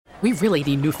we really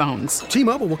need new phones.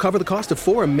 T-Mobile will cover the cost of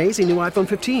 4 amazing new iPhone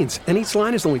 15s, and each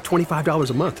line is only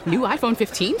 $25 a month. New iPhone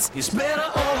 15s? It's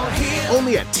better over here.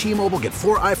 Only at T-Mobile, get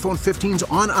 4 iPhone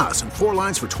 15s on us and 4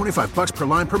 lines for $25 per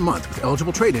line per month with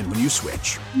eligible trade-in when you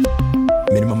switch.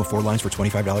 Minimum of 4 lines for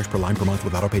 $25 per line per month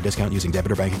with autopay discount using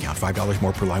debit or bank account. $5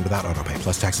 more per line without autopay,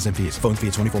 plus taxes and fees. Phone fee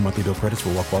at 24 monthly bill credits for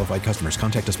well-qualified customers.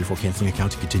 Contact us before canceling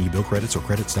account to continue bill credits or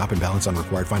credit stop and balance on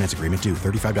required finance agreement due.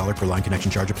 $35 per line connection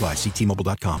charge applies. See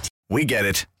T-Mobile.com. We get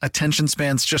it. Attention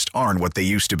spans just aren't what they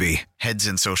used to be. Heads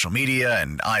in social media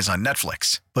and eyes on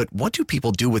Netflix. But what do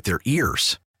people do with their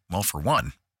ears? Well, for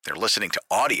one, they're listening to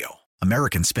audio.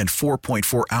 Americans spend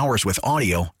 4.4 hours with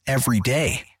audio every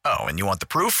day. Oh, and you want the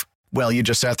proof? Well, you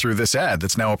just sat through this ad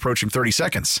that's now approaching 30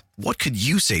 seconds. What could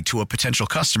you say to a potential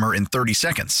customer in 30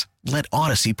 seconds? Let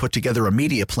Odyssey put together a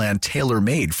media plan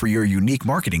tailor-made for your unique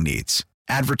marketing needs.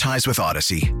 Advertise with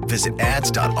Odyssey. Visit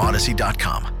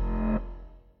ads.odyssey.com.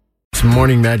 It's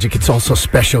Morning Magic. It's also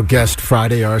Special Guest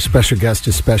Friday. Our special guest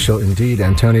is special indeed.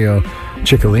 Antonio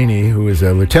Cicolini, who is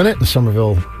a lieutenant in the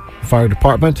Somerville Fire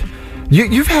Department.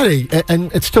 You've had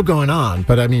and it's still going on,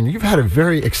 but I mean, you've had a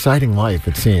very exciting life,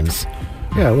 it seems.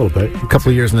 Yeah, a little bit. A couple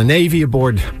of years in the Navy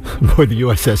aboard the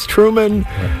USS Truman.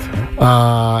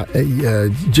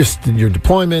 Just your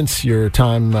deployments, your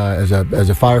time as a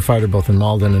firefighter, both in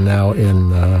Malden and now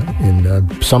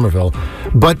in Somerville.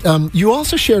 But you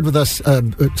also shared with us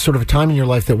sort of a time in your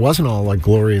life that wasn't all like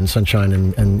glory and sunshine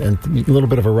and a little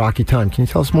bit of a rocky time. Can you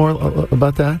tell us more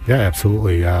about that? Yeah,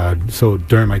 absolutely. So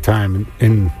during my time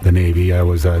in the Navy, I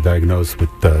was diagnosed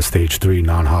with stage 3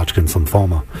 Non-Hodgkin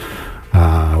lymphoma.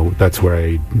 That's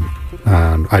where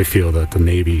I feel that the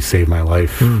Navy saved my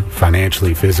life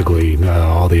financially, physically,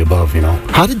 all the above, you know.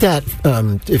 How did that,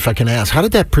 if I can ask, how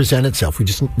did that present itself? Were you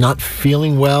just not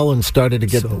feeling well and started to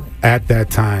get... So at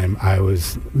that time, I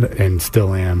was, and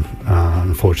still am,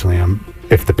 unfortunately,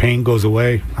 if the pain goes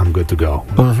away, I'm good to go,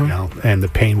 you know, and the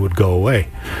pain would go away.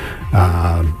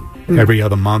 Every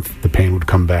other month, the pain would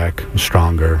come back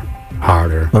stronger,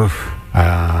 harder.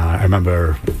 I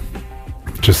remember...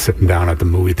 just sitting down at the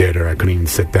movie theater, I couldn't even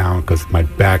sit down because my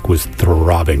back was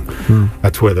throbbing.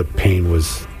 That's where the pain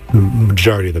was. The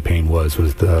majority of the pain was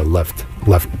the left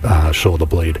shoulder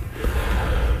blade,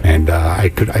 and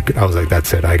I was like,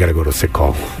 that's it. I got to go to sick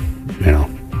call, you know.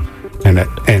 And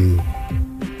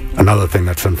another thing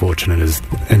that's unfortunate is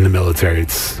in the military,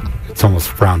 it's almost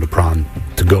frowned upon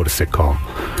to go to sick call.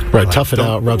 Right, tough it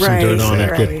out, rub some dirt on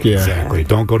it. Exactly.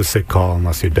 Don't go to sick call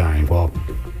unless you're dying. Well.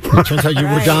 It turns out you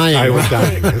were dying. I was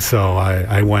dying. So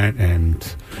I went and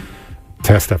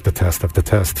test after test after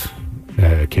test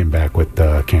came back with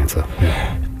cancer.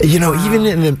 Yeah. You know, even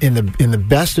in the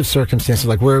best of circumstances,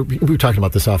 like we were talking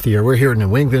about this off the air. We're here in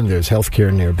New England. There's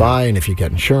healthcare nearby, and if you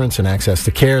get insurance and access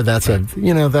to care, that's a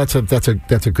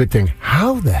good thing.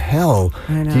 How the hell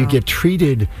do you get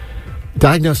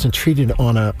diagnosed and treated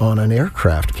on an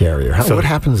aircraft carrier? What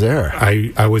happens there?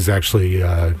 I was actually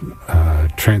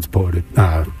transferred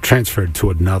to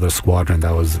another squadron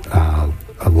that was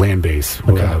a land base,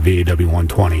 VAW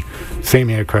 120. Same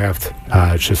aircraft,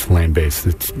 it's just land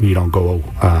based. You don't go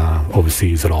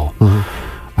overseas at all.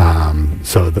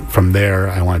 From there,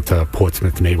 I went to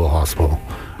Portsmouth Naval Hospital,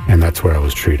 and that's where I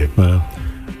was treated. Wow.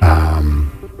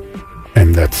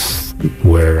 And that's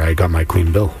where I got my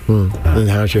clean bill. And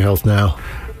how's your health now?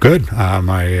 Good.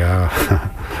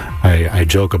 I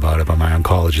joke about it, but my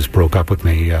oncologist broke up with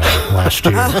me last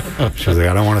year. She was like,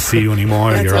 I don't want to see you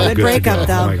anymore. That's You're all good to go.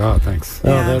 though. I'm like, oh, thanks. Oh,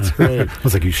 that's great. I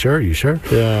was like, you sure? You sure?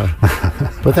 Yeah.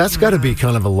 But that's got to be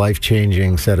kind of a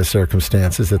life-changing set of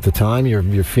circumstances at the time. You're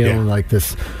feeling like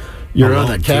this... You're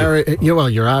on a carry.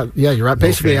 You're out. Yeah, you're out.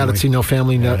 Basically out at sea. No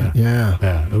family.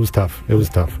 Yeah. It was tough.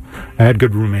 I had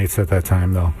good roommates at that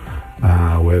time, though,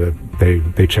 where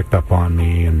they checked up on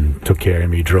me and took care of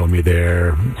me, drove me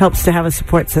there. Helps to have a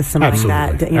support system like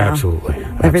that. You know, Absolutely.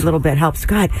 Every little bit helps.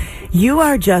 God, you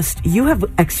have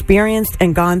experienced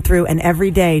and gone through, and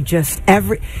every day,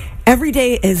 every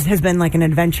day has been like an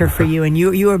adventure for you, and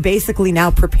you are basically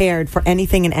now prepared for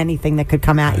anything and anything that could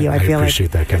come at you. I feel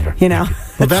appreciate that, Kendra. You know,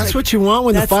 well, that's what you want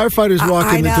when the firefighters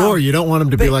walk in the door. You don't want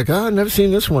them to be like, "Oh, I've never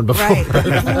seen this one before." Right,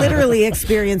 you've literally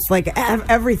experienced like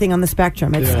everything on the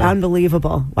spectrum. It's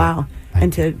unbelievable. Wow.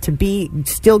 And to be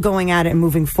still going at it and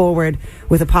moving forward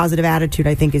with a positive attitude,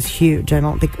 I think is huge. I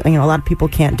don't think a lot of people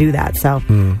can't do that. So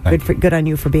good on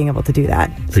you for being able to do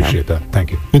that. Appreciate that.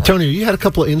 Thank you. Antonio, you had a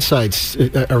couple of insights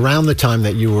around the time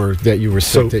that you were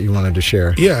sick that you wanted to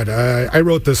share. Yeah, I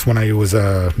wrote this when I was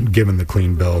given the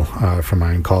clean bill from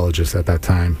my oncologist at that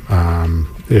time.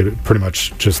 It pretty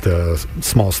much just a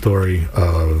small story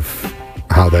of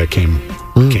how that came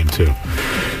to.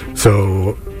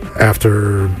 So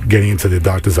After getting into the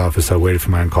doctor's office, I waited for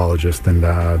my oncologist, and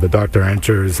the doctor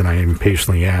enters, and I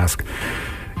impatiently ask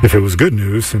if it was good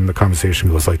news, and the conversation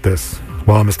goes like this.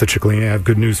 Well, Mr. Cicolini, I have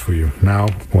good news for you. Now,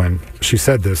 when she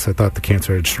said this, I thought the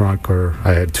cancer had shrunk, or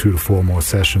I had 2 to 4 more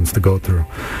sessions to go through.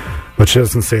 But she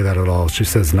doesn't say that at all. She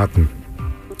says nothing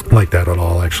like that at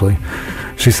all, actually.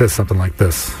 She says something like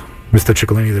this. Mr.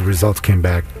 Cicolini, the results came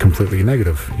back completely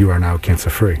negative. You are now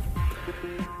cancer-free.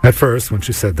 At first, when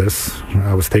she said this,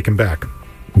 I was taken back.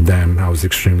 Then I was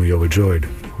extremely overjoyed.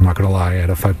 I'm not going to lie, I had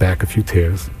to fight back a few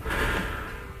tears.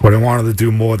 What I wanted to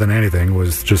do more than anything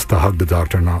was just to hug the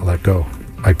doctor and not let go.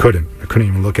 I couldn't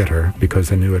even look at her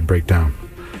because I knew I'd break down.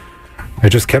 I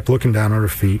just kept looking down at her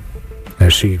feet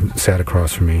as she sat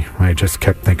across from me. I just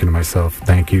kept thinking to myself,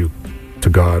 thank you to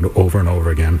God over and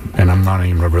over again. And I'm not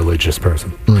even a religious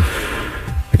person.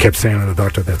 I kept saying to the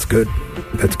doctor, that's good.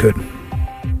 That's good.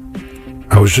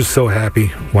 I was just so happy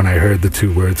when I heard the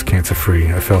 2 words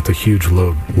cancer-free. I felt a huge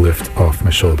load lift off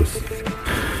my shoulders.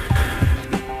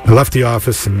 I left the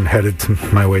office and headed to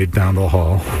my way down the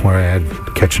hall where I had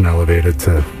to catch an elevator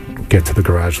to get to the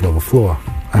garage level floor.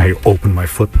 I opened my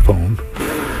flip phone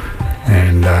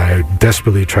and I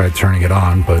desperately tried turning it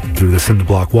on, but through the cinder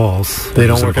block walls, they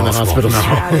don't work in the hospital. No.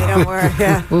 Yeah, they don't work.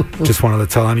 Yeah. Just wanted to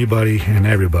tell anybody and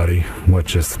everybody what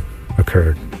just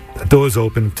occurred. The doors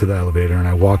open to the elevator and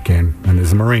I walk in and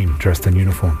there's a Marine dressed in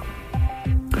uniform.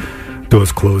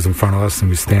 Doors close in front of us and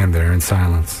we stand there in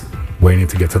silence, waiting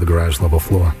to get to the garage level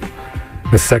floor.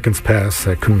 As seconds pass,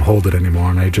 I couldn't hold it anymore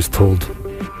and I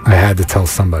had to tell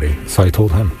somebody, so I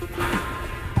told him.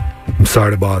 I'm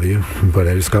sorry to bother you, but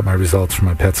I just got my results from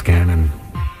my PET scan and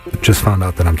just found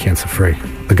out that I'm cancer-free.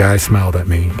 The guy smiled at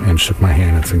me and shook my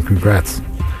hand and said, congrats.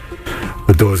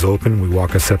 The doors open, we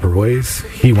walk our separate ways.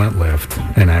 He went left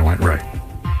and I went right.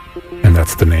 And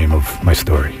that's the name of my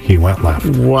story. He went left.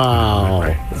 Wow.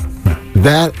 Right. Yeah.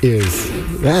 That is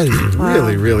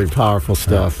really, really powerful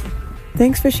stuff.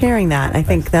 Thanks for sharing that. I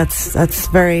think that's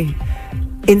very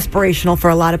inspirational for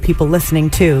a lot of people listening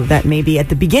too, that may be at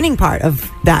the beginning part of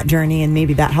that journey, and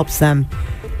maybe that helps them,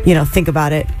 think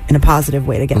about it in a positive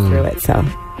way to get through it. So,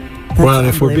 well, and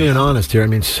if we're being honest here, I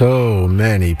mean, so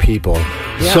many people,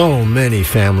 so many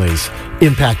families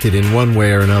impacted in one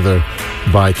way or another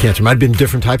by cancer. It might have been a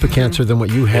different type of cancer than what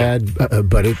you had,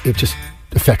 but it just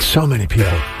affects so many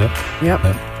people. Yep.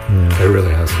 It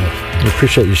really has. I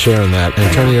appreciate you sharing that.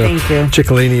 Antonio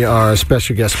Cicolini, our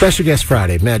special guest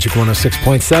Friday, Magic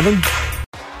 106.7.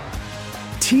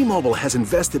 T-Mobile has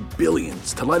invested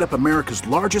billions to light up America's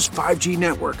largest 5G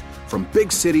network, from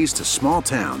big cities to small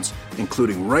towns,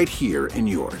 including right here in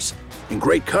yours. And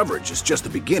great coverage is just the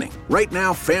beginning. Right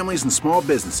now, families and small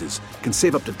businesses can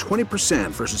save up to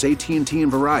 20% versus AT&T and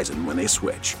Verizon when they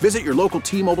switch. Visit your local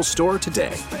T-Mobile store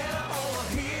today.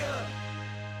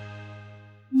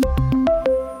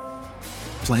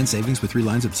 Plan savings with 3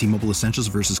 lines of T-Mobile Essentials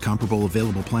versus comparable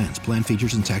available plans. Plan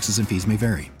features and taxes and fees may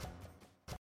vary.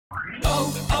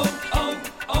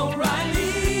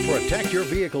 Protect your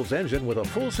vehicle's engine with a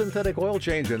full synthetic oil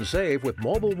change and save with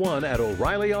Mobile One at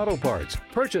O'Reilly Auto Parts.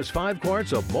 Purchase 5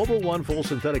 quarts of Mobile One full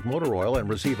synthetic motor oil and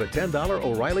receive a $10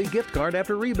 O'Reilly gift card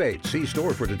after rebate. See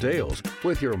store for details.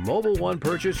 With your Mobile One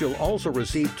purchase, you'll also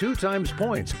receive 2 times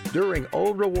points during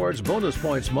O Rewards Bonus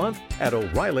Points Month at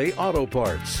O'Reilly Auto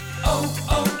Parts.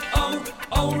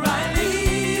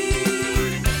 O'Reilly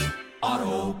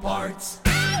Auto Parts.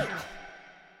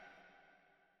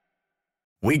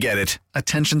 We get it.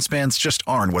 Attention spans just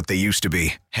aren't what they used to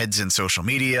be. Heads in social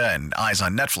media and eyes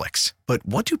on Netflix. But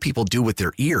what do people do with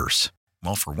their ears?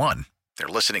 Well, for one, they're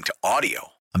listening to audio.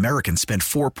 Americans spend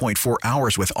 4.4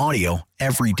 hours with audio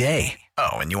every day.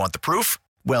 Oh, and you want the proof?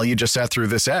 Well, you just sat through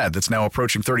this ad that's now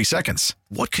approaching 30 seconds.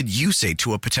 What could you say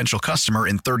to a potential customer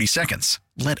in 30 seconds?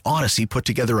 Let Odyssey put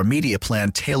together a media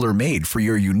plan tailor-made for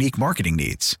your unique marketing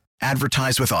needs.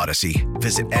 Advertise with Odyssey.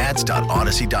 Visit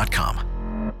ads.odyssey.com.